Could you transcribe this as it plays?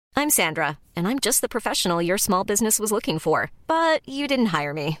I'm Sandra, and I'm just the professional your small business was looking for. But you didn't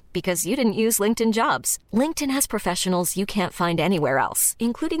hire me because you didn't use LinkedIn Jobs. LinkedIn has professionals you can't find anywhere else,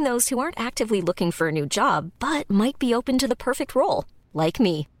 including those who aren't actively looking for a new job, but might be open to the perfect role, like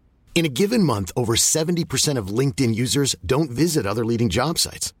me. In a given month, over 70% of LinkedIn users don't visit other leading job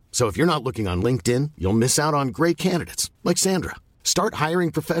sites. So if you're not looking on LinkedIn, you'll miss out on great candidates like Sandra. Start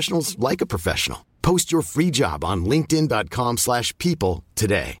hiring professionals like a professional. Post your free job on linkedin.com/people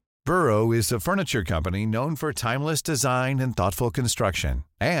today. Burrow is a furniture company known for timeless design and thoughtful construction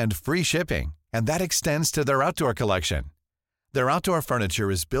and free shipping, and that extends to their outdoor collection. Their outdoor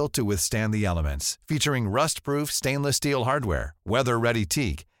furniture is built to withstand the elements, featuring rust-proof stainless steel hardware, weather-ready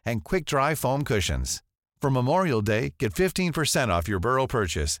teak, and quick-dry foam cushions. For Memorial Day, get 15% off your Burrow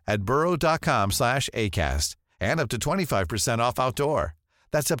purchase at burrow.com/ACAST and up to 25% off outdoor.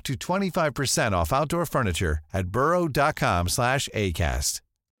 That's up to 25% off outdoor furniture at burrow.com/ACAST.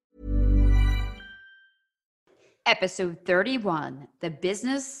 Episode 31, The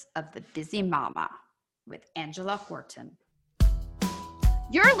Business of the Busy Mama with Angela Horton.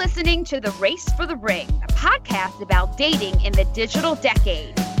 You're listening to The Race for the Ring, a podcast about dating in the digital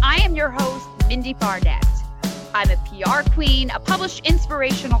decade. I am your host, Mindy Barnett. I'm a PR queen, a published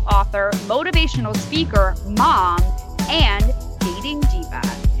inspirational author, motivational speaker, mom, and dating diva.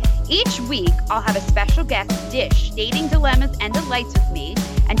 Each week, I'll have a special guest dish dating dilemmas and delights with me,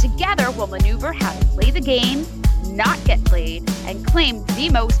 and together we'll maneuver how to play the game, not get played, and claim the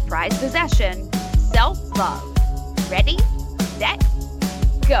most prized possession, self-love. Ready, set,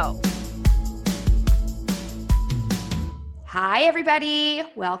 go. Hi, everybody.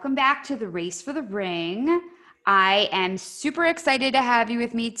 Welcome back to The Race for the Ring. I am super excited to have you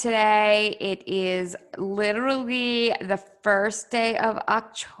with me today. It is literally the first day of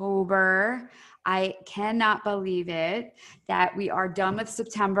October. I cannot believe it that we are done with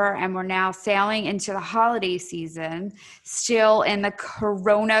September and we're now sailing into the holiday season, still in the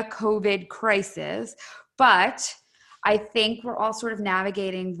Corona COVID crisis. But I think we're all sort of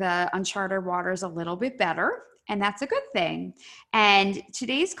navigating the uncharted waters a little bit better. And that's a good thing. And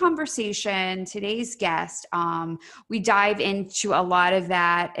today's conversation, today's guest, we dive into a lot of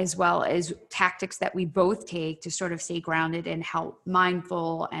that, as well as tactics that we both take to sort of stay grounded and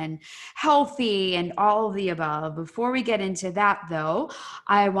mindful and healthy and all of the above. Before we get into that, though,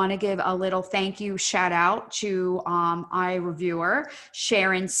 I want to give a little thank you shout out to iReviewer,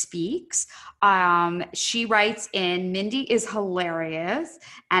 Sharon Speaks. She writes in, Mindy is hilarious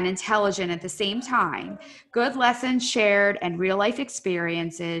and intelligent at the same time. Good lessons shared and real life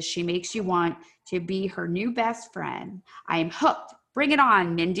experiences. She makes you want to be her new best friend. I am hooked. Bring it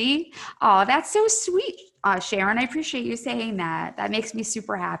on, Mindy. Oh, that's so sweet, Sharon. I appreciate you saying that. That makes me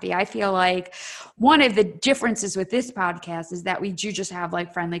super happy. I feel like one of the differences with this podcast is that we do just have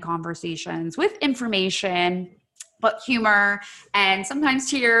like friendly conversations with information, but humor and sometimes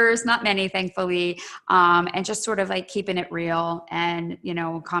tears, not many, thankfully, and just sort of like keeping it real and, you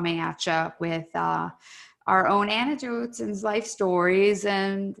know, coming at you with our own anecdotes and life stories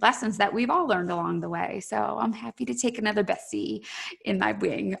and lessons that we've all learned along the way. So I'm happy to take another Bessie in my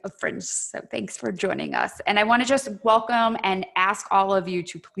wing of friends. So thanks for joining us. And I want to just welcome and ask all of you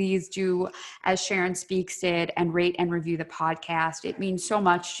to please do as Sharon Speaks did and rate and review the podcast. It means so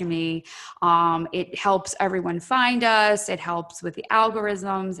much to me. It helps everyone find us. It helps with the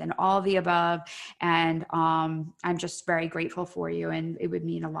algorithms and all the above. And I'm just very grateful for you, and it would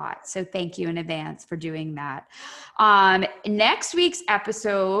mean a lot. So thank you in advance for doing that. Next week's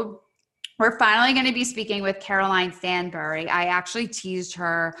episode, we're finally going to be speaking with Caroline Stanbury. I actually teased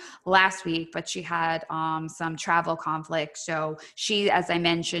her last week, but she had some travel conflict. So she, as I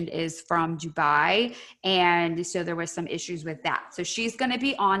mentioned, is from Dubai. And so there was some issues with that. So she's going to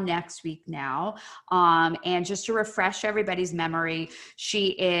be on next week now. And just to refresh everybody's memory,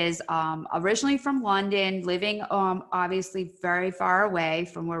 she is originally from London, living obviously very far away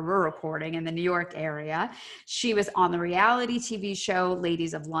from where we're recording in the New York area. She was on the reality TV show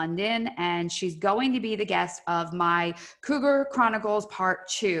Ladies of London, and she's going to be the guest of my Cougar Chronicles Part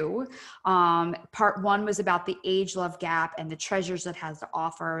 2. Part 1 was about the age-love gap and the treasures it has to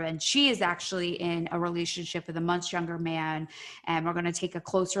offer, and she is actually in a relationship with a much younger man, and we're going to take a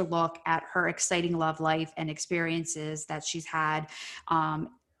closer look at her exciting love life and experiences that she's had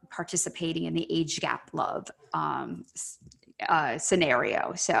participating in the age gap love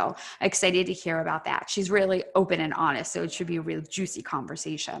scenario. So excited to hear about that. She's really open and honest, so it should be a real juicy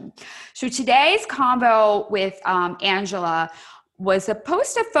conversation. So today's combo with Angela, was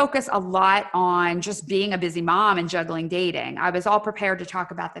supposed to focus a lot on just being a busy mom and juggling dating. I was all prepared to talk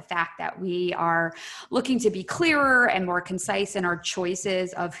about the fact that we are looking to be clearer and more concise in our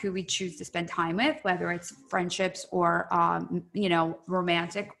choices of who we choose to spend time with, whether it's friendships or,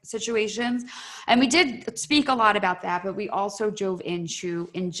 romantic situations. And we did speak a lot about that, but we also dove into,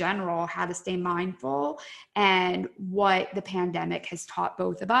 in general, how to stay mindful and what the pandemic has taught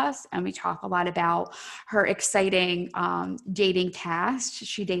both of us. And we talk a lot about her exciting dating past.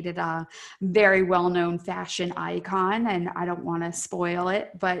 She dated a very well-known fashion icon, and I don't want to spoil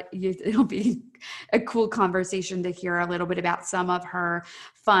it, but it'll be a cool conversation to hear a little bit about some of her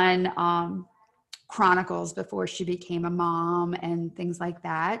fun chronicles before she became a mom and things like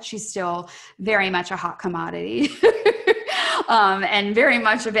that. She's still very much a hot commodity. And very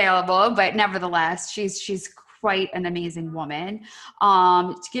much available, but nevertheless, she's quite an amazing woman.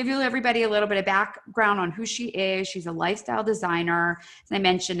 To give you everybody a little bit of background on who she is, she's a lifestyle designer. As I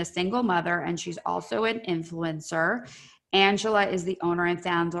mentioned, a single mother, and she's also an influencer. Angela is the owner and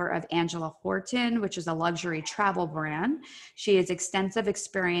founder of Angela Horton, which is a luxury travel brand. She has extensive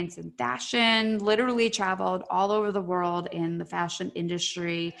experience in fashion, literally traveled all over the world in the fashion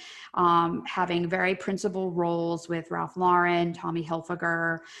industry, having very principal roles with Ralph Lauren, Tommy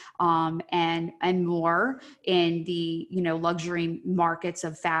Hilfiger, and more in the luxury markets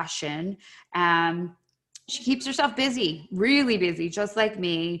of fashion. She keeps herself busy, really busy, just like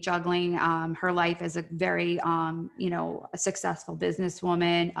me, juggling her life as a very, a successful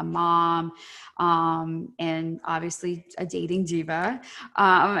businesswoman, a mom, and obviously a dating diva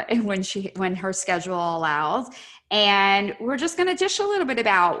when her schedule allows. And we're just going to dish a little bit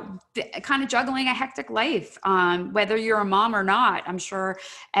about kind of juggling a hectic life, whether you're a mom or not. I'm sure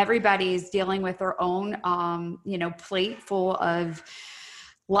everybody's dealing with their own, plate full of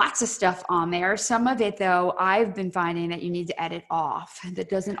lots of stuff on there. Some of it, though, I've been finding that you need to edit off. That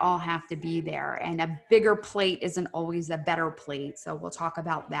doesn't all have to be there. And a bigger plate isn't always a better plate. So we'll talk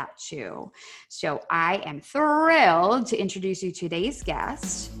about that too. So I am thrilled to introduce you to today's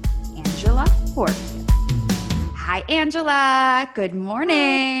guest, Angela Horton. Hi, Angela. Good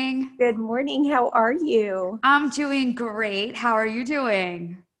morning. Hi. Good morning. How are you? I'm doing great. How are you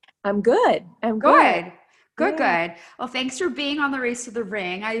doing? I'm good. Good. Well, thanks for being on the Race to the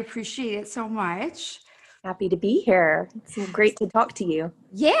Ring. I appreciate it so much. Happy to be here. It's great to talk to you.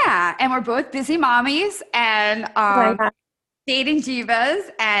 Yeah. And we're both busy mommies and dating divas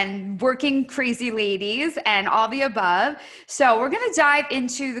and working crazy ladies and all the above. So we're going to dive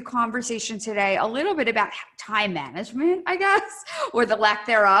into the conversation today a little bit about time management, I guess, or the lack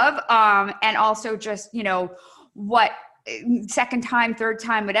thereof. And also just, what second time, third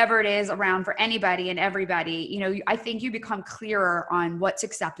time, whatever it is around for anybody and everybody, I think you become clearer on what's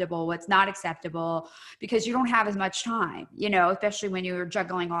acceptable, what's not acceptable, because you don't have as much time, especially when you're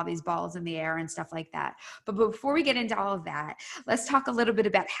juggling all these balls in the air and stuff like that. But before we get into all of that, let's talk a little bit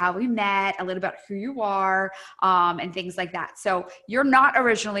about how we met, a little about who you are, and things like that. So you're not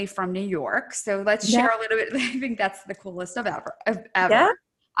originally from New York. So let's share a little bit. I think that's the coolest of ever. Yeah.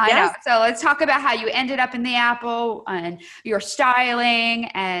 I know. So let's talk about how you ended up in the Apple and your styling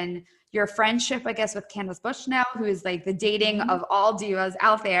and your friendship, I guess, with Candace Bushnell, who is like the dating of all divas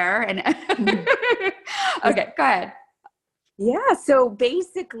out there. And okay, go ahead. Yeah. So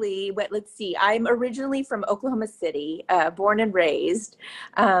basically, let's see. I'm originally from Oklahoma City, born and raised,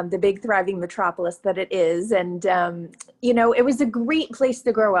 the big thriving metropolis that it is. And, it was a great place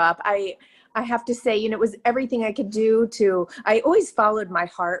to grow up. I have to say, it was everything I could do I always followed my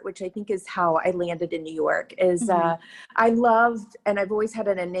heart, which I think is how I landed in New York, I loved, and I've always had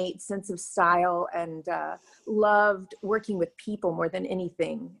an innate sense of style and loved working with people more than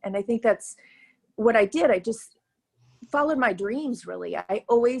anything. And I think that's what I did. I just followed my dreams, really. I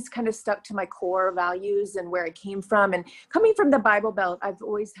always kind of stuck to my core values and where I came from. And coming from the Bible Belt, I've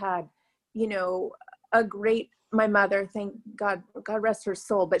always had, my mother, thank God, God rest her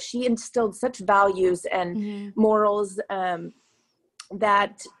soul, but she instilled such values and morals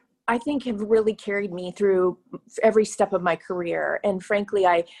that I think have really carried me through every step of my career. And frankly,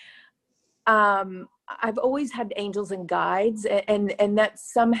 I've always had angels and guides, and that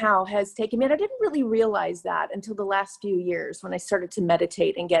somehow has taken me. And I didn't really realize that until the last few years when I started to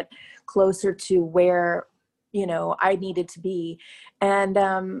meditate and get closer to where, I needed to be. And,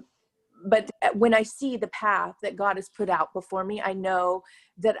 but when I see the path that God has put out before me, I know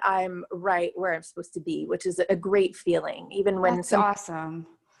that I'm right where I'm supposed to be, which is a great feeling. Even when that's awesome.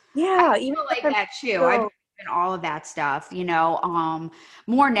 Yeah. I feel like that too. and all of that stuff,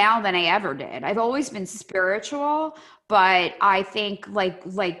 more now than I ever did. I've always been spiritual, but I think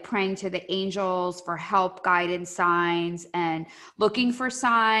like praying to the angels for help, guidance, signs, and looking for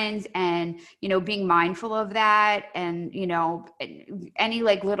signs, and being mindful of that, and any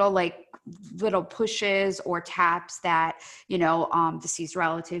little pushes or taps that deceased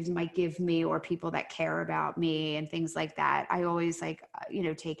relatives might give me, or people that care about me and things like that, I always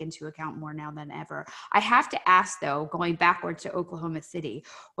take into account more now than ever. I have to ask though, going backward to Oklahoma City,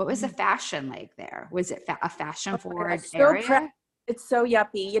 what was the fashion like there? Was it a fashion forward area? It's so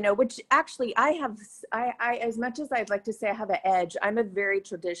yuppie, which actually I as much as I'd like to say I have an edge, I'm a very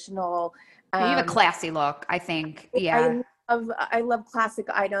traditional. You have a classy look, I think. Yeah. I love classic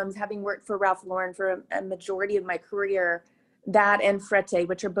items, having worked for Ralph Lauren for a majority of my career, that and Frette,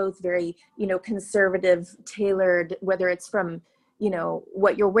 which are both very, conservative, tailored, whether it's from,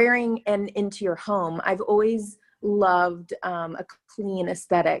 what you're wearing and into your home. I've always loved a clean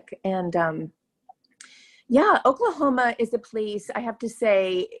aesthetic. And Oklahoma is a place, I have to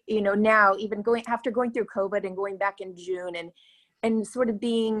say, now even after going through COVID and going back in June and sort of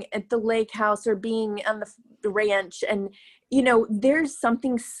being at the lake house or being on the ranch, and there's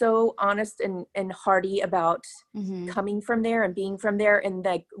something so honest and hearty about coming from there and being from there, and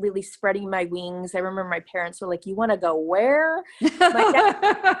like really spreading my wings. I remember my parents were like, "You want to go where?" My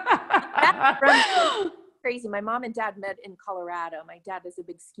dad crazy. My mom and dad met in Colorado. My dad is a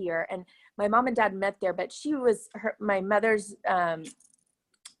big skier, and my mom and dad met there, but my mother's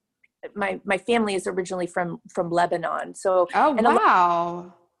my family is originally from Lebanon. So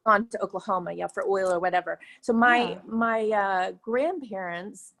on to Oklahoma, for oil or whatever. So my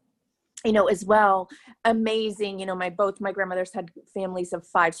grandparents, as well, amazing. Both my grandmothers had families of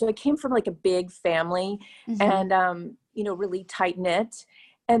 5. So I came from like a big family, and really tight knit.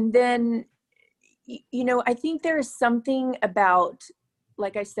 And then I think there is something about,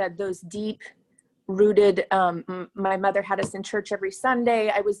 like I said, those deep rooted, my mother had us in church every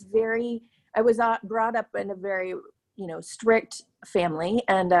Sunday. I was brought up in a very, strict family.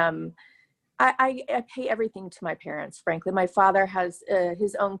 And I pay everything to my parents, frankly. My father has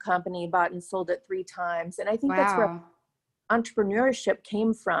his own company, bought and sold it 3 times. And I think that's where entrepreneurship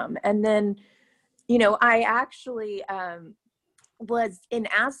came from. And then, I actually was in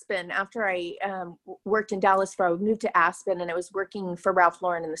Aspen after I worked in Dallas. I moved to Aspen, and I was working for Ralph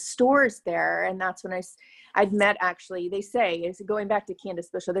Lauren in the stores there. And that's when I'd met, actually, they say, going back to Candace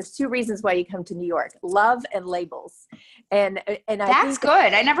Bushel, there's 2 reasons why you come to New York: love and labels. And that's good.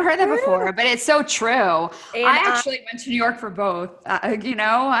 I never heard that before, but it's so true. And I actually went to New York for both.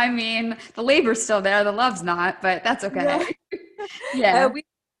 I mean, the labor's still there, the love's not, but that's okay. Yeah.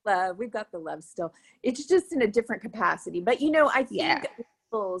 We've got the love still. It's just in a different capacity. But, I think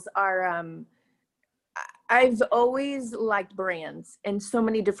labels are, I've always liked brands in so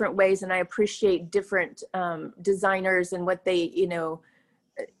many different ways. And I appreciate different designers and what they,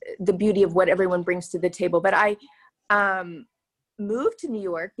 the beauty of what everyone brings to the table. But I moved to New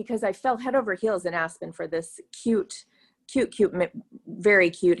York because I fell head over heels in Aspen for this cute,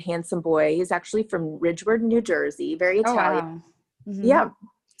 very cute, handsome boy. He's actually from Ridgewood, New Jersey, very Italian. Wow. Mm-hmm. Yeah.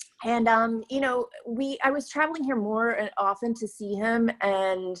 And, I was traveling here more often to see him,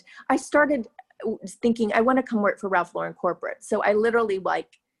 and I started thinking I want to come work for Ralph Lauren corporate. So I literally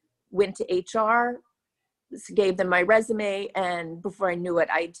went to HR, gave them my resume, and before I knew it,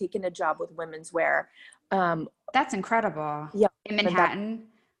 I had taken a job with women's wear. That's incredible. Yeah. In Manhattan.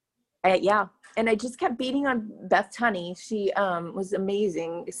 And I just kept beating on Beth Tunney. She was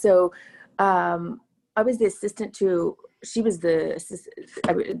amazing. So I was the assistant to, she was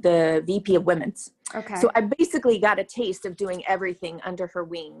the VP of women's. Okay. So I basically got a taste of doing everything under her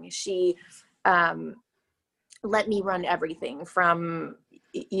wing. She let me run everything from,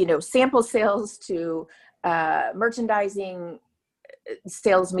 sample sales to merchandising,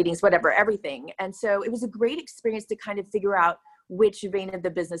 sales meetings, whatever, everything. And so it was a great experience to kind of figure out which vein of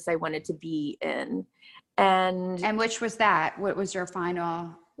the business I wanted to be in. And which was that? What was your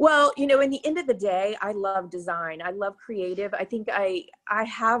final? Well, in the end of the day, I love design. I love creative. I think I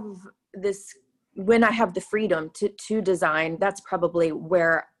have this, when I have the freedom to design, that's probably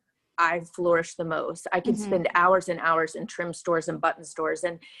where I flourish the most. I could spend hours and hours in trim stores and button stores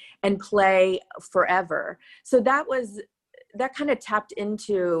and play forever. So that kind of tapped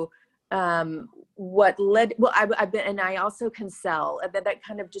into what led, well, I've been, and I also can sell, that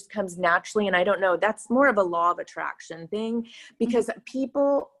kind of just comes naturally. And I don't know, that's more of a law of attraction thing, because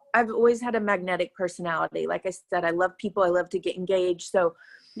I've always had a magnetic personality. Like I said, I love people. I love to get engaged. So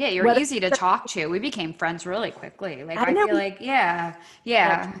Yeah, you're easy to talk to. We became friends really quickly. Like, I know. feel like, yeah.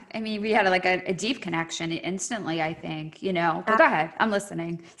 I mean, we had like a deep connection instantly, I think, you know. But go ahead. I'm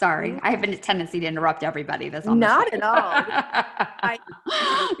listening. Sorry. I have a tendency to interrupt everybody that's on the show. Not at all.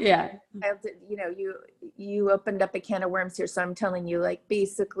 Yeah. You know, you opened up a can of worms here. So I'm telling you, like,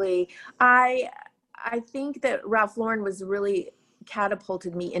 basically, I think that Ralph Lauren was really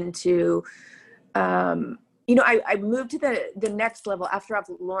catapulted me into, you know, I moved to the next level after Ralph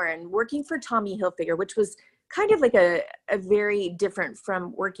Lauren, working for Tommy Hilfiger, which was kind of like a very different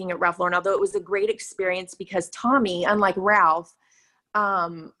from working at Ralph Lauren, although it was a great experience because Tommy, unlike Ralph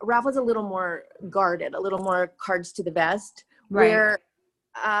was a little more guarded, a little more cards to the vest, where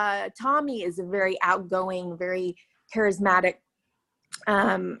Tommy is a very outgoing, very charismatic,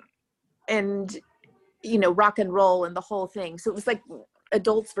 and, you know, rock and roll and the whole thing. So it was like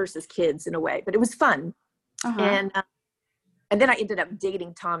adults versus kids in a way, but it was fun. And then I ended up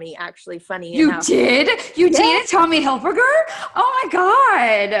dating Tommy, actually, funny enough. You dated Tommy Hilfiger? Oh my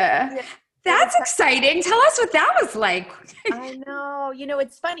God. Yeah. That's exciting. Tell us what that was like. I know. You know,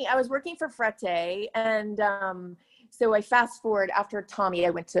 it's funny. I was working for Frette, and so I fast forward after Tommy, I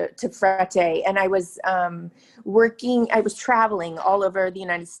went to Frette, and I was traveling all over the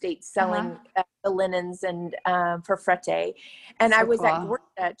United States selling the linens and for Frette. And I was at Work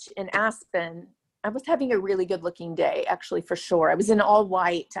Dutch in Aspen. I was having a really good looking day, actually, for sure. I was in all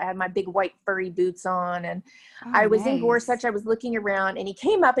white. I had my big white furry boots on, and I was in Gorsuch. I was looking around, and he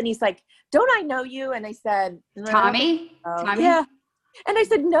came up and he's like, "Don't I know you?" And I said, no, Tommy? Tommy? Yeah. And I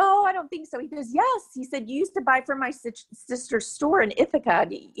said, "No, I don't think so." He goes, "Yes." He said, "You used to buy from my sister's store in Ithaca,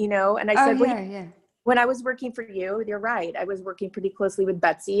 you know?" And I said, when I was working for you, you're right. I was working pretty closely with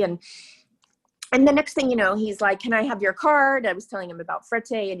Betsy, and the next thing you know, he's like, "Can I have your card?" I was telling him about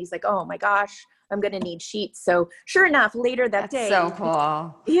Frette, and he's like, "Oh my gosh, I'm going to need sheets." So sure enough, later that day. So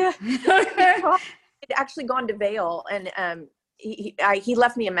cool. Yeah. He'd actually gone to Vail, and he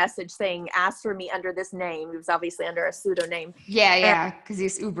left me a message saying, "Ask for me under this name." He was obviously under a pseudonym. Yeah. Cause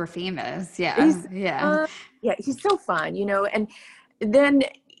he's uber famous. Yeah. He's so fun, you know? And then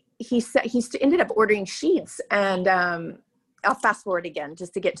he ended up ordering sheets, and I'll fast forward again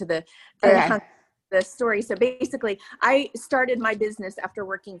just to get to the story. So basically, I started my business after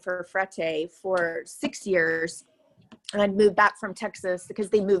working for Frette for 6 years, and I moved back from Texas because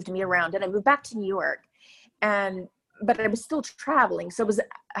they moved me around, and I moved back to New York, but I was still traveling. So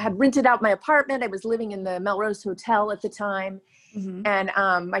I had rented out my apartment. I was living in the Melrose Hotel at the time. And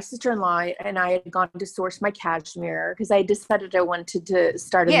my sister-in-law and I had gone to source my cashmere because I decided I wanted to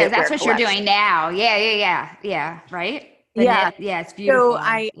start a knitwear that's what collection. You're doing now. Yeah. Right? It's beautiful. So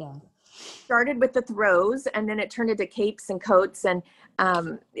I started with the throws, and then it turned into capes and coats, and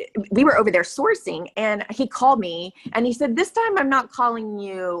we were over there sourcing, and he called me and he said, "This time I'm not calling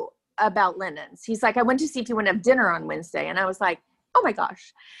you about linens." He's like, "I went to see if you want to have dinner on Wednesday." And I was like, "Oh my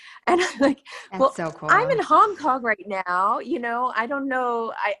gosh." And I'm like, "Well, so cool. I'm in Hong Kong right now. You know, I don't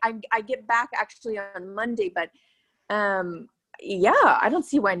know. I get back actually on Monday, but I don't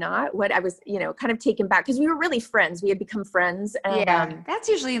see why not." What I was, you know, kind of taken back because we were really friends. We had become friends. And, that's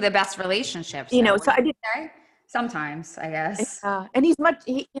usually the best relationships. You know, so I did. Sometimes, I guess. And he's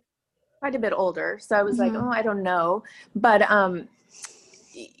quite a bit older. So I was like, "Oh, I don't know." But,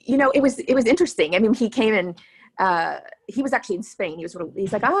 you know, it was interesting. I mean, he came in, he was actually in Spain.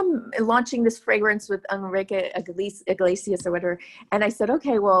 He's like, "I'm launching this fragrance with Enrique Iglesias or whatever." And I said,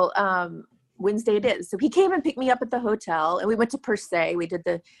 "Okay, well, Wednesday it is." So he came and picked me up at the hotel, and we went to Per Se. We did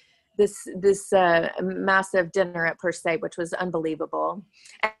this massive dinner at Per Se, which was unbelievable.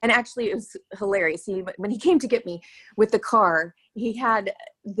 And actually it was hilarious. When he came to get me with the car, he had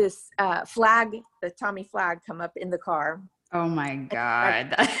this flag, the Tommy flag, come up in the car. Oh my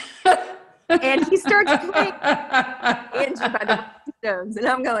God. And he starts playing Angie by the Rolling Stones, and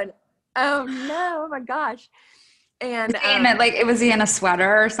I'm going, "Oh no, oh my gosh." And was he in a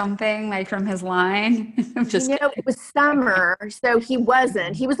sweater or something, like from his line? It was summer, so he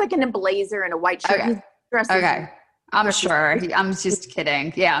wasn't. He was like in a blazer and a white shirt. Okay. I'm sure. I'm just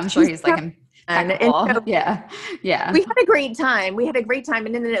kidding. Yeah, I'm sure he's like impeccable. So yeah. We had a great time.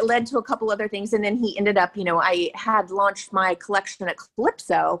 And then it led to a couple other things. And then he ended up, you know, I had launched my collection at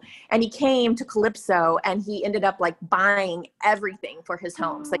Calypso, and he came to Calypso, and he ended up like buying everything for his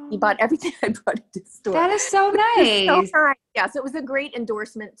homes. Like he bought everything I brought to the store. That is so nice. Yeah, so it was a great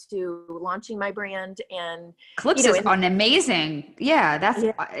endorsement to launching my brand. And Calypso is an amazing. Yeah, that's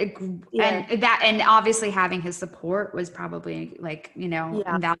and obviously having his support was probably like, you know,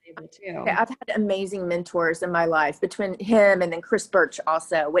 invaluable too. I've had amazing mentors in my life between him and then Chris Birch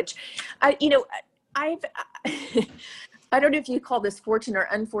also, which I've I don't know if you call this fortunate or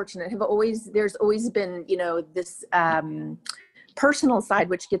unfortunate, there's always been, this personal side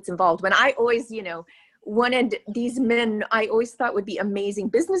which gets involved. When I always, wanted these men I always thought would be amazing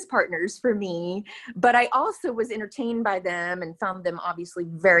business partners for me, but I also was entertained by them and found them obviously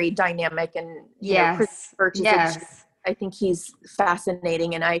very dynamic. And, Chris Birch I think he's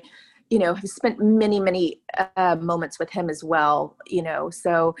fascinating. And I, have spent many moments with him as well,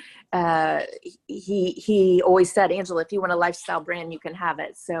 so he always said, Angela, if you want a lifestyle brand, you can have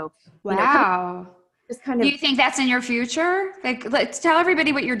it. So, wow. Just kind of, do you think that's in your future? Like, let's tell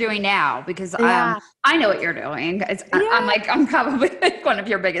everybody what you're doing now, because I know what you're doing. I'm probably like one of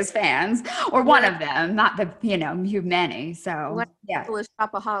your biggest fans, or one of them, not the, you many. So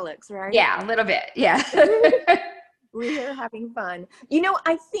shopaholics, right? Yeah, a little bit. Yeah. We're having fun.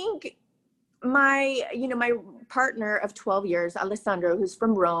 I think my partner of 12 years, Alessandro, who's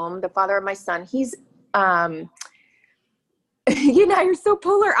from Rome, the father of my son, he's, you're so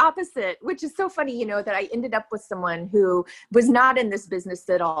polar opposite, which is so funny, that I ended up with someone who was not in this business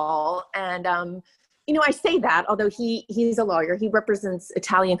at all. And, I say that, although he's a lawyer, he represents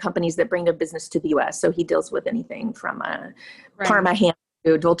Italian companies that bring their business to the US. So he deals with anything from Parma ham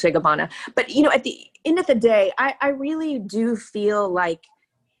to Dolce Gabbana. But, at the end of the day, I really do feel like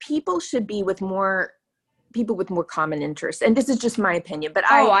people should be with more people with more common interests. And this is just my opinion, but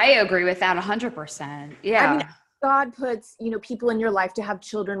I agree with that 100%. Yeah. God puts, people in your life to have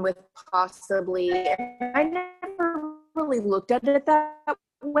children with possibly, and I never really looked at it that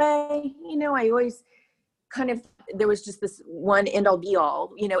way. I always there was just this one end all be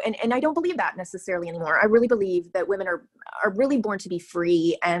all, and I don't believe that necessarily anymore. I really believe that women are really born to be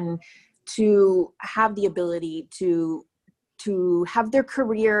free and to have the ability to have their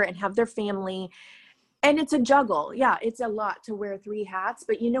career and have their family. And it's a juggle. Yeah, it's a lot to wear 3 hats,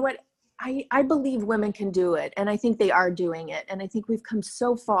 but you know what? I believe women can do it, and I think they are doing it. And I think we've come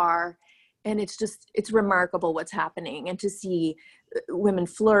so far, and it's remarkable what's happening, and to see women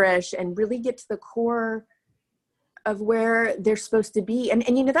flourish and really get to the core of where they're supposed to be. And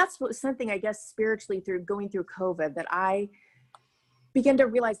that's something, I guess, spiritually through going through COVID, that I began to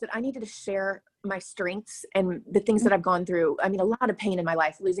realize that I needed to share my strengths and the things that I've gone through. I mean, a lot of pain in my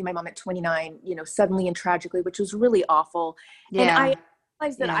life, losing my mom at 29, suddenly and tragically, which was really awful. Yeah. And I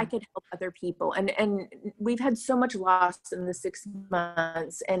realized that I could help other people. And we've had so much loss in the 6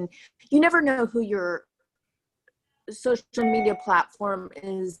 months, and you never know who your social media platform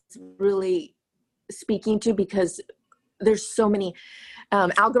is really speaking to, because there's so many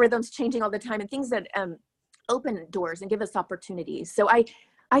algorithms changing all the time, and things that open doors and give us opportunities. So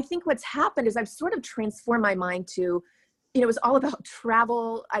I think what's happened is I've sort of transformed my mind to, it was all about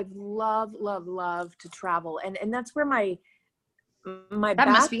travel. I love to travel. And that's where my that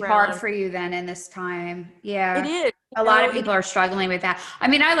must be hard for you then in this time. Yeah. It is. A lot of people are struggling with that. I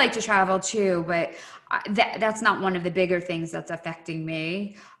mean, I like to travel too, but that's not one of the bigger things that's affecting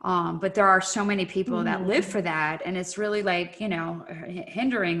me. But there are so many people that live for that. And it's really like,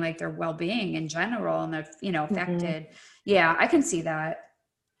 hindering like their well-being in general, and they're, affected. Yeah, I can see that.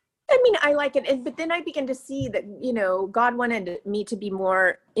 I mean, I like it. But then I began to see that, God wanted me to be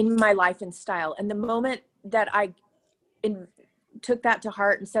more in my life and style. And the moment that I took that to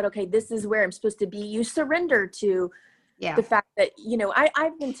heart and said, okay, this is where I'm supposed to be, you surrender to the fact that,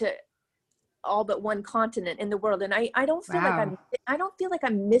 I've been to all but one continent in the world. And I don't feel like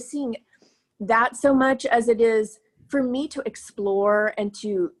I'm missing that so much as it is for me to explore and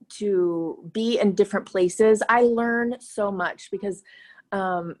to be in different places. I learn so much because,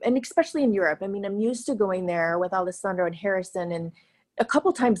 and especially in Europe, I mean, I'm used to going there with Alessandro and Harrison and a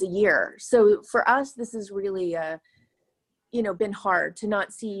couple times a year. So for us, this is really been hard to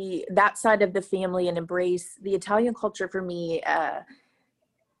not see that side of the family and embrace the Italian culture. For me,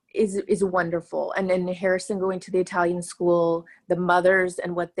 is wonderful. And then Harrison going to the Italian school, the mothers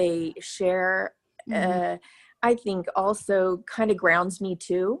and what they share, I think also kind of grounds me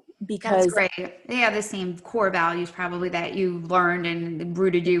too, because that's great. They have the same core values probably that you learned and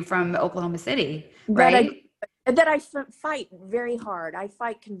rooted you from Oklahoma City, right? That I fight very hard. I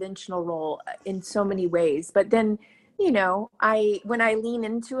fight conventional role in so many ways, but then when I lean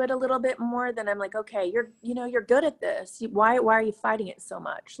into it a little bit more, then I'm like, okay, you're good at this. Why are you fighting it so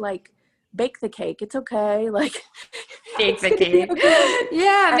much? Like, bake the cake. It's okay. Like, bake the cake. Okay.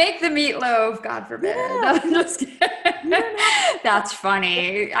 Yeah. Make the meatloaf. God forbid. Yeah. No, I'm just kidding. That's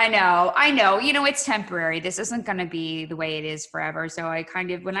funny. I know. It's temporary. This isn't going to be the way it is forever. So I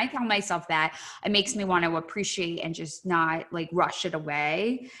when I tell myself that, it makes me want to appreciate and just not like rush it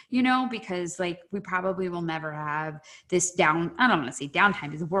away, because like we probably will never have this I don't want to say downtime,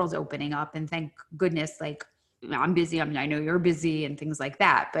 because the world's opening up, and thank goodness, like I'm busy. I mean, I know you're busy and things like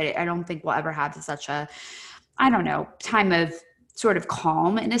that, but I don't think we'll ever have such a, I don't know, time of sort of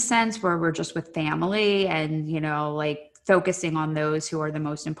calm in a sense where we're just with family and, you know, like focusing on those who are the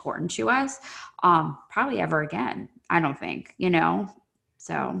most important to us, probably ever again. I don't think, you know,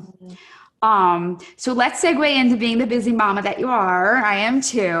 so. So let's segue into being the busy mama that you are. I am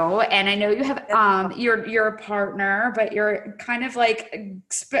too. And I know you have, you're a partner, but you're kind of like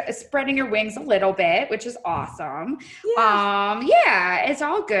spreading your wings a little bit, which is awesome. Yeah, it's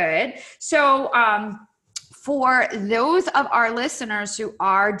all good. So, for those of our listeners who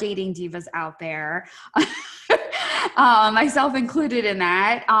are dating divas out there, myself included in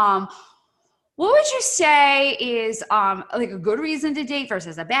that, what would you say is like a good reason to date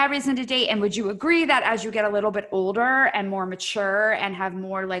versus a bad reason to date? And would you agree that as you get a little bit older and more mature and have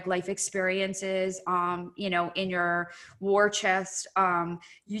more like life experiences, you know, in your war chest,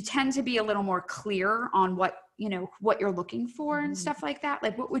 you tend to be a little more clear on what, you know, what you're looking for and stuff like that?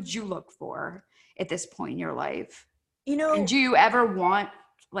 Like, what would you look for at this point in your life? You know, and do you ever want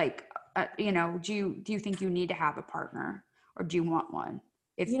like, you know, do you think you need to have a partner, or do you want one?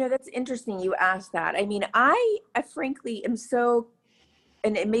 You know, that's interesting you asked that. I mean, I frankly am so,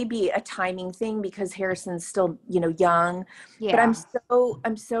 and it may be a timing thing because Harrison's still, you know, young, but I'm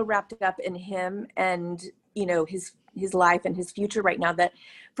so wrapped up in him and, you know, his life and his future right now that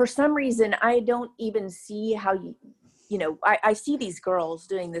for some reason I don't even see how you know, I see these girls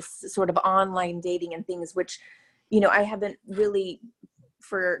doing this sort of online dating and things, which, you know, I haven't really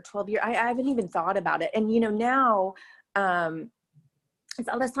for 12 years, I haven't even thought about it. And, you know, now, it's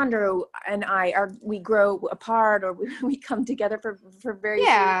Alessandro and we grow apart or we come together for various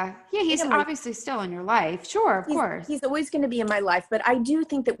reasons. He's obviously still in your life. Sure, of course. He's always going to be in my life, but I do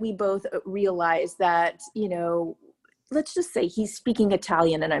think that we both realize that, you know, let's just say he's speaking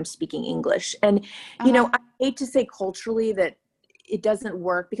Italian and I'm speaking English. And, you know, I hate to say culturally that it doesn't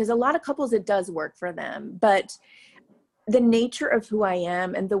work because a lot of couples, it does work for them, but the nature of who I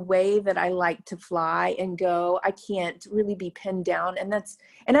am and the way that I like to fly and go, I can't really be pinned down. And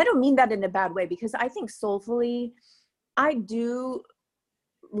I don't mean that in a bad way because I think soulfully, I do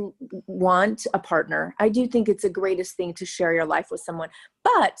want a partner. I do think it's the greatest thing to share your life with someone.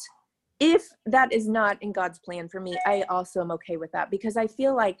 But if that is not in God's plan for me, I also am okay with that because I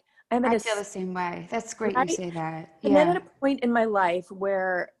feel like I feel the same way. That's great you say that. And then at a point in my life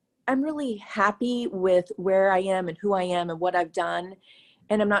where I'm really happy with where I am and who I am and what I've done.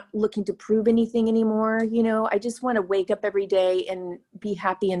 And I'm not looking to prove anything anymore. You know, I just want to wake up every day and be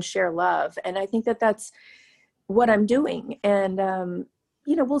happy and share love. And I think that that's what I'm doing. And,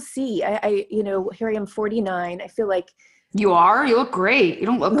 you know, we'll see. You know, here I am 49. I feel like you look great. You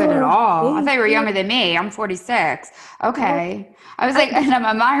don't look good at all. I thought you were younger than me. I'm 46. Okay. I was like, and I'm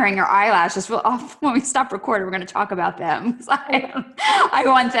admiring your eyelashes. Well, when we stop recording, we're going to talk about them. I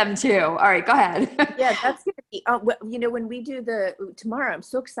want them too. All right, go ahead. Yeah, that's going to be, you know, when we do tomorrow, I'm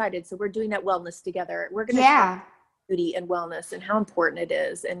so excited. So we're doing that wellness together. We're going to talk beauty and wellness and how important it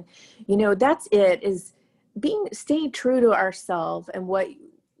is. And, you know, that's it is staying true to ourselves and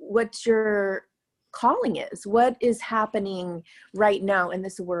what your calling is, what is happening right now in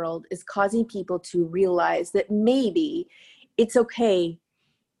this world is causing people to realize that maybe it's okay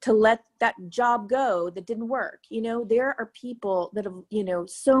to let that job go that didn't work. You know, there are people that have, you know,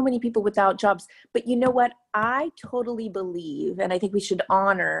 so many people without jobs, but you know what? I totally believe, and I think we should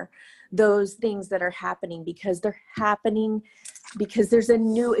honor those things that are happening because they're happening because there's a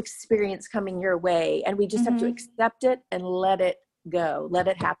new experience coming your way and we just have to accept it and let it go, let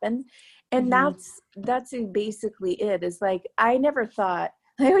it happen. And that's basically it. Is like, I never thought,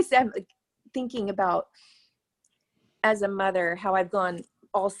 I always am thinking about as a mother, how I've gone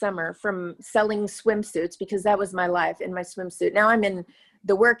all summer from selling swimsuits because that was my life in my swimsuit. Now I'm in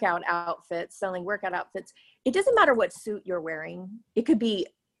the workout outfits, selling workout outfits. It doesn't matter what suit you're wearing. It could be,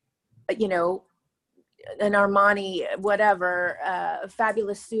 you know, an Armani, whatever, a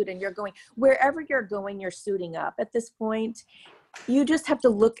fabulous suit. And you're going, wherever you're going, you're suiting up at this point. You just have to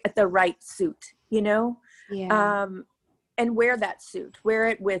look at the right suit, you know, and wear that suit, wear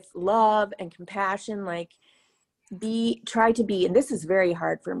it with love and compassion, like try to be, and this is very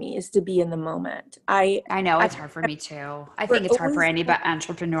hard for me, is to be in the moment. I know it's hard for me too. I think it's hard for any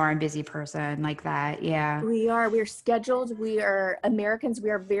entrepreneur and busy person like that. Yeah. We're scheduled. We are Americans. We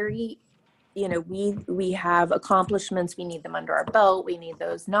are very, you know, we have accomplishments. We need them under our belt. We need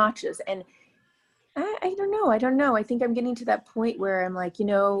those notches. And I don't know. I think I'm getting to that point where I'm like, you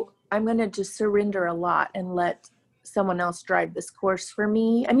know, I'm going to just surrender a lot and let someone else drive this course for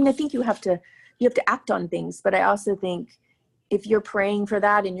me. I mean, I think you have to act on things, but I also think if you're praying for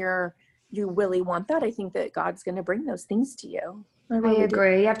that and you're, you really want that, I think that God's going to bring those things to you. I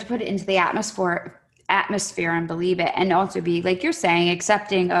agree. You have to put it into the atmosphere and believe it. And also be, like you're saying,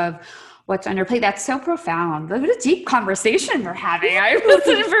 accepting of what's on your plate. That's so profound. Look what a deep conversation we're having. I've been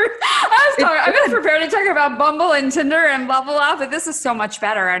prepared to talk about Bumble and Tinder and Level Up, but this is so much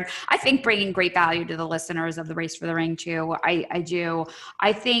better. And I think bringing great value to the listeners of the Race for the Ring too. I do.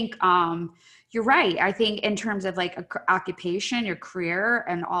 I think, you're right. I think in terms of like occupation, your career,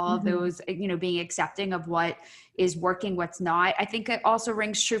 and all of those, being accepting of what is working, what's not. I think it also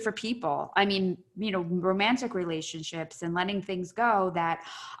rings true for people. I mean, romantic relationships and letting things go, that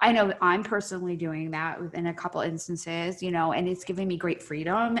I know that I'm personally doing that in a couple instances, and it's giving me great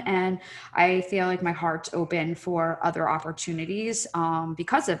freedom. And I feel like my heart's open for other opportunities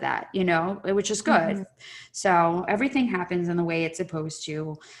because of that, which is good. So everything happens in the way it's supposed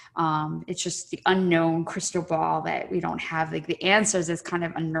to. It's just the unknown crystal ball that we don't have like the answers is kind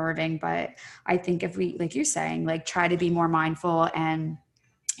of unnerving. But I think if we, like you're saying, like try to be more mindful and,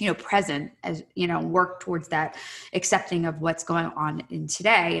 present as, work towards that accepting of what's going on in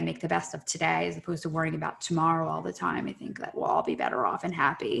today and make the best of today, as opposed to worrying about tomorrow all the time. I think that we'll all be better off and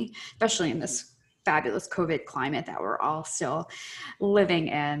happy, especially in this fabulous COVID climate that we're all still living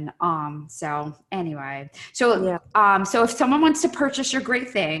in. So if someone wants to purchase your great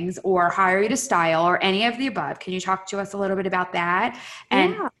things or hire you to style or any of the above, can you talk to us a little bit about that?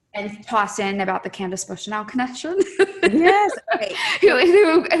 And toss in about the Candace Bushnell connection. Yes. Okay.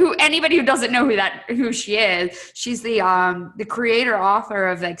 who anybody who doesn't know who she is, she's the creator, author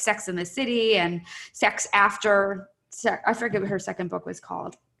of like Sex and the City and Sex After Sex. I forget what her second book was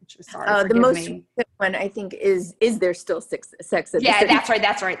called. The most recent one, I think, is there still Sex at the City? Yeah, that's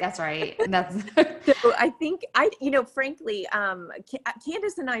right. So I think frankly,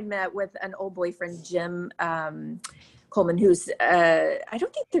 Candace and I met with an old boyfriend, Jim Coleman, who's I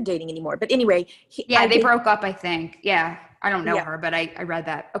don't think they're dating anymore, but anyway, they broke up, I think. Yeah, I don't know her, but I read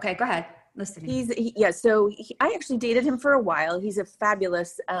that. Okay, go ahead. Listening. I actually dated him for a while. He's a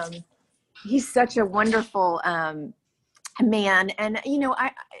fabulous. He's such a wonderful man, and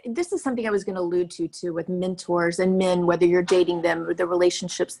this is something I was going to allude to with mentors and men, whether you're dating them or the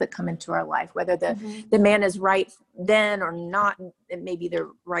relationships that come into our life, whether the man is right then or not, and maybe they're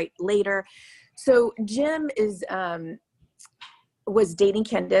right later. So Jim was dating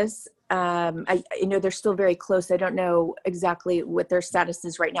Candace. I know they're still very close. I don't know exactly what their status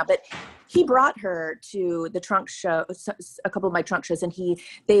is right now, but he brought her to the trunk show, a couple of my trunk shows, and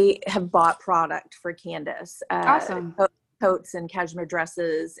they have bought product for Candace. Awesome. Coats and cashmere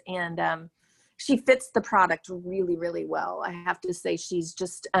dresses, and she fits the product really, really well. I have to say, she's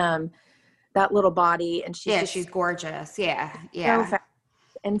just that little body, and she's gorgeous. Yeah. So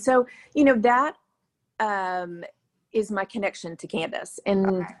and so, that is my connection to Candace,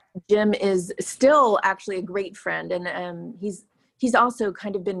 and Jim is still actually a great friend, and he's also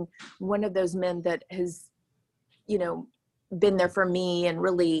kind of been one of those men that has, been there for me and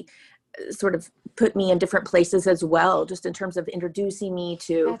really sort of put me in different places as well, just in terms of introducing me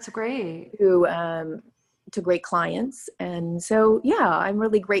to that's great to great clients. And so I'm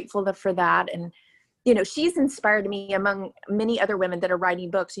really grateful for that. And she's inspired me among many other women that are writing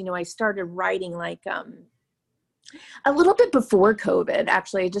books. I started writing like a little bit before COVID.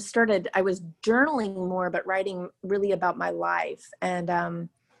 Actually, I was journaling more, but writing really about my life. And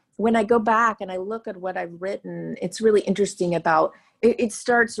when I go back and I look at what I've written, it's really interesting about it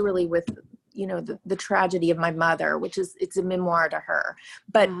starts really with, the tragedy of my mother, it's a memoir to her,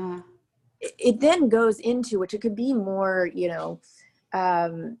 but it then goes into, which it could be more,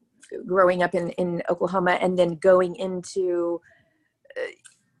 growing up in Oklahoma, and then going into,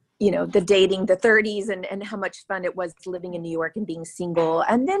 the dating, the 30s, and how much fun it was living in New York and being single,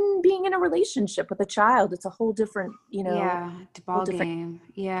 and then being in a relationship with a child. It's a whole different, ball game.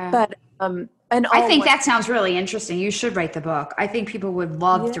 Yeah. But, and I think that sounds really interesting. You should write the book. I think people would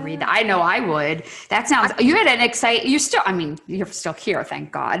love to read that. I know I would. That sounds, you had an exciting, you're still here,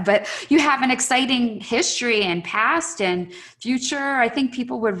 thank God, but you have an exciting history and past and future. I think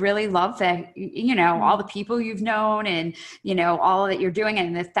people would really love that, all the people you've known and, all that you're doing,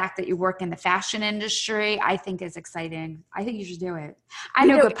 and the fact that you work in the fashion industry, I think is exciting. I think you should do it. I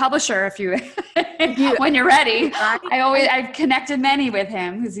know a good publisher if you, when you're ready. I've connected many with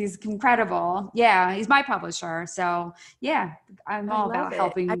him because he's incredible. Yeah, he's my publisher. So I'm all about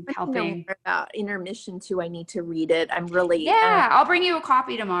helping. More about Intermission too. I need to read it. I'm really I'll bring you a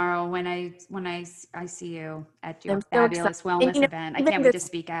copy tomorrow when I see you at your fabulous wellness event. I can't wait to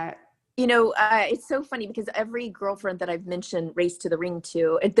speak at. It's so funny because every girlfriend that I've mentioned Race to the Ring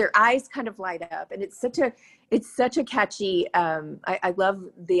to, their eyes kind of light up, and it's such a catchy. I love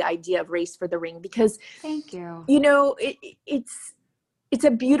the idea of Race for the Ring because, thank you. It's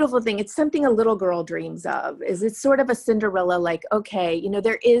a beautiful thing. It's something a little girl dreams of. It's sort of a Cinderella, like, okay,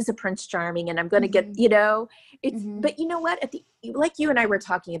 there is a Prince Charming, and I'm going to get, it's. But you know what? Like you and I were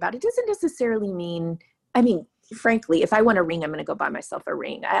talking about, it doesn't necessarily mean. I mean, frankly, if I want a ring, I'm going to go buy myself a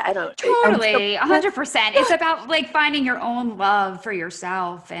ring. I don't totally 100%. It's about like finding your own love for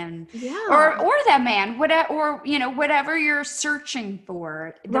yourself and, or that man, whatever you're searching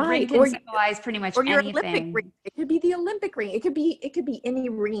for. The ring can symbolize pretty much anything. Olympic ring. It could be the Olympic ring. It could be any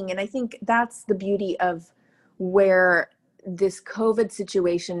ring. And I think that's the beauty of where this COVID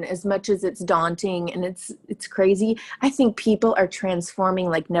situation, as much as it's daunting and it's crazy, I think people are transforming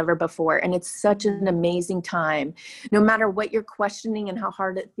like never before. And it's such an amazing time. No matter what you're questioning and how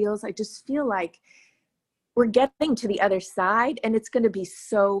hard it feels, I just feel like we're getting to the other side, and it's going to be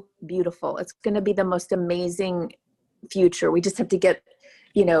so beautiful. It's going to be the most amazing future. We just have to get,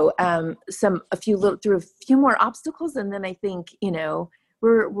 through a few more obstacles. And then I think,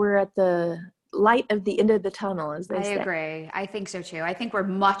 we're at the light of the end of the tunnel, as they say. I agree. I think so too. I think we're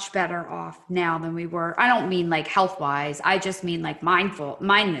much better off now than we were. I don't mean like health wise. I just mean like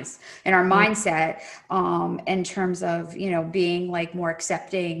mindness in our mindset, in terms of, being like more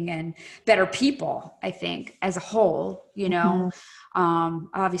accepting and better people, I think, as a whole,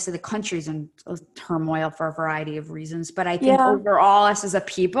 obviously the country's in turmoil for a variety of reasons, but I think overall us as a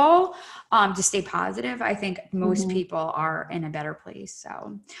people, to stay positive, I think most people are in a better place.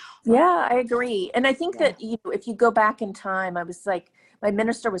 So yeah, I agree. And I think that, if you go back in time, I was like, my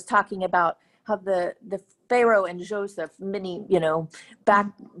minister was talking about how the Pharaoh and Joseph, many, back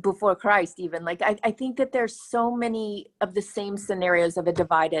before Christ, even, like, I think that there's so many of the same scenarios of a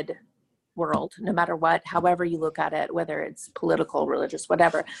divided world, no matter what, however you look at it, whether it's political, religious,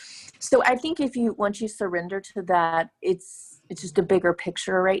 whatever. So I think once you surrender to that, it's just a bigger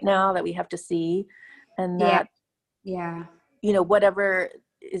picture right now that we have to see. And that, whatever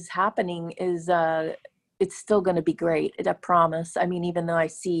is happening is, it's still going to be great. I promise. I mean, even though I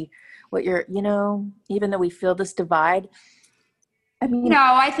see what even though we feel this divide,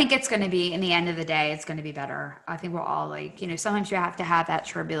 I think it's going to be, in the end of the day, it's going to be better. I think we're all like, sometimes you have to have that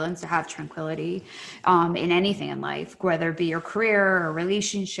turbulence to have tranquility, in anything in life, whether it be your career or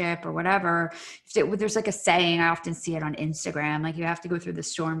relationship or whatever. There's like a saying, I often see it on Instagram, like you have to go through the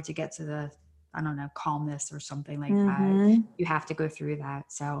storm to get to the, calmness or something like that. You have to go through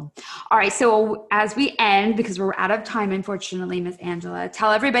that. So, all right. So as we end, because we're out of time, unfortunately, Miss Angela,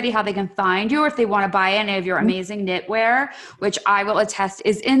 tell everybody how they can find you, or if they want to buy any of your amazing knitwear, which I will attest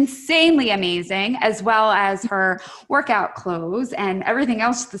is insanely amazing, as well as her workout clothes and everything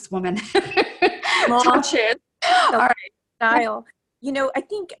else this woman touches. All right. Style. I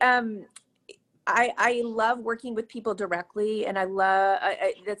think, I love working with people directly, and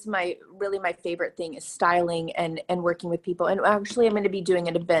that's my favorite thing is styling and working with people. And actually I'm going to be doing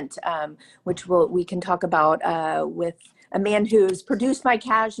an event, which we can talk about, with a man who's produced my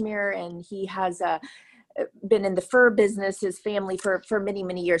cashmere, and he has, been in the fur business, his family for many,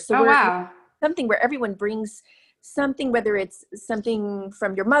 many years. So we're something where everyone brings something, whether it's something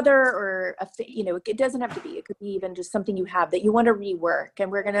from your mother or it doesn't have to be, it could be even just something you have that you want to rework,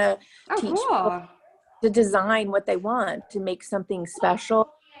 and we're going to teach people to design what they want to make something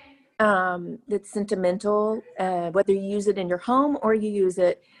special, that's sentimental, whether you use it in your home or you use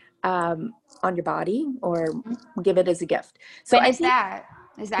it on your body or give it as a gift. So when is that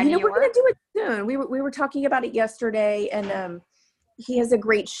we're going to do it soon. We were talking about it yesterday, and he has a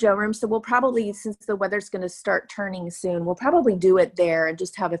great showroom. So we'll probably, since the weather's going to start turning soon, we'll probably do it there and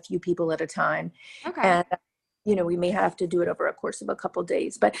just have a few people at a time. Okay. And, we may have to do it over a course of a couple of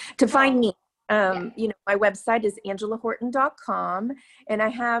days, but to find me, my website is angelahorton.com, and I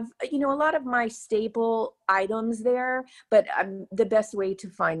have, a lot of my staple items there, but the best way to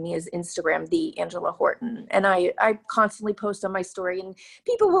find me is Instagram, the Angela Horton. And I constantly post on my story, and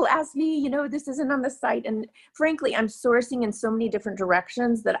people will ask me, this isn't on the site. And frankly, I'm sourcing in so many different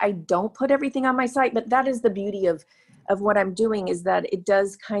directions that I don't put everything on my site, but that is the beauty of what I'm doing, is that it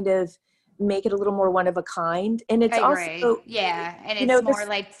does kind of make it a little more one of a kind. And it's also, and it's more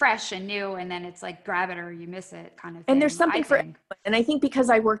like fresh and new, and then it's like grab it or you miss it kind of thing. And there's something for everyone. And I think because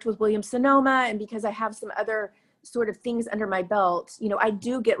I worked with Williams-Sonoma, and because I have some other sort of things under my belt, I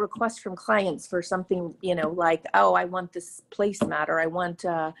do get requests from clients for something, like, oh, I want this placemat, or I want,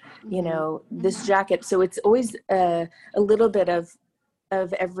 this jacket. So it's always a little bit of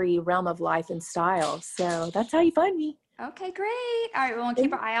every realm of life and style. So that's how you find me. Okay, great. All right, well, we'll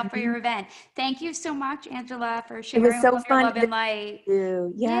keep our eye out for your event. Thank you so much, Angela, for It sharing was so all of your fun love to and light.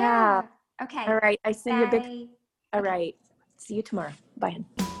 you. Yeah. Okay. All right. I send you a big. Bye. All right. See you tomorrow. Bye.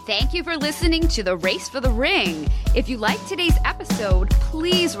 Thank you for listening to The Race for the Ring. If you liked today's episode,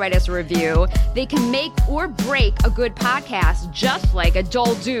 please write us a review. They can make or break a good podcast, just like a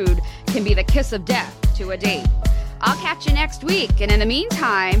dull dude can be the kiss of death to a date. I'll catch you next week. And in the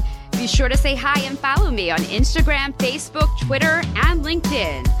meantime, be sure to say hi and follow me on Instagram, Facebook, Twitter, and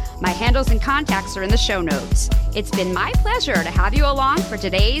LinkedIn. My handles and contacts are in the show notes. It's been my pleasure to have you along for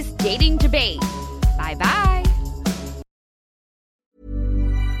today's dating debate. Bye-bye.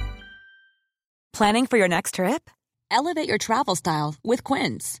 Planning for your next trip? Elevate your travel style with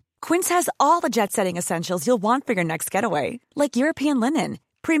Quince. Quince has all the jet-setting essentials you'll want for your next getaway, like European linen,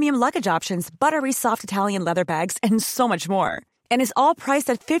 premium luggage options, buttery soft Italian leather bags, and so much more. And is all priced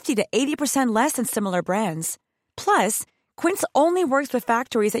at 50 to 80% less than similar brands. Plus, Quince only works with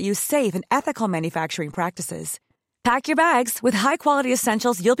factories that use safe and ethical manufacturing practices. Pack your bags with high-quality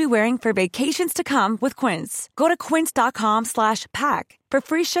essentials you'll be wearing for vacations to come with Quince. Go to quince.com/pack for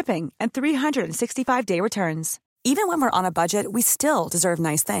free shipping and 365-day returns. Even when we're on a budget, we still deserve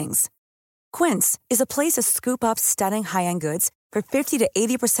nice things. Quince is a place to scoop up stunning high-end goods for 50 to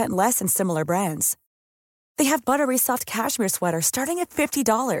 80% less than similar brands. They have buttery soft cashmere sweaters starting at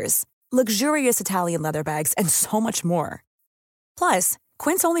 $50, luxurious Italian leather bags, and so much more. Plus,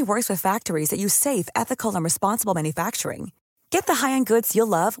 Quince only works with factories that use safe, ethical, and responsible manufacturing. Get the high-end goods you'll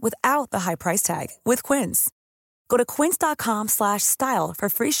love without the high price tag with Quince. Go to quince.com/style for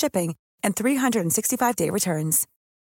free shipping and 365-day returns.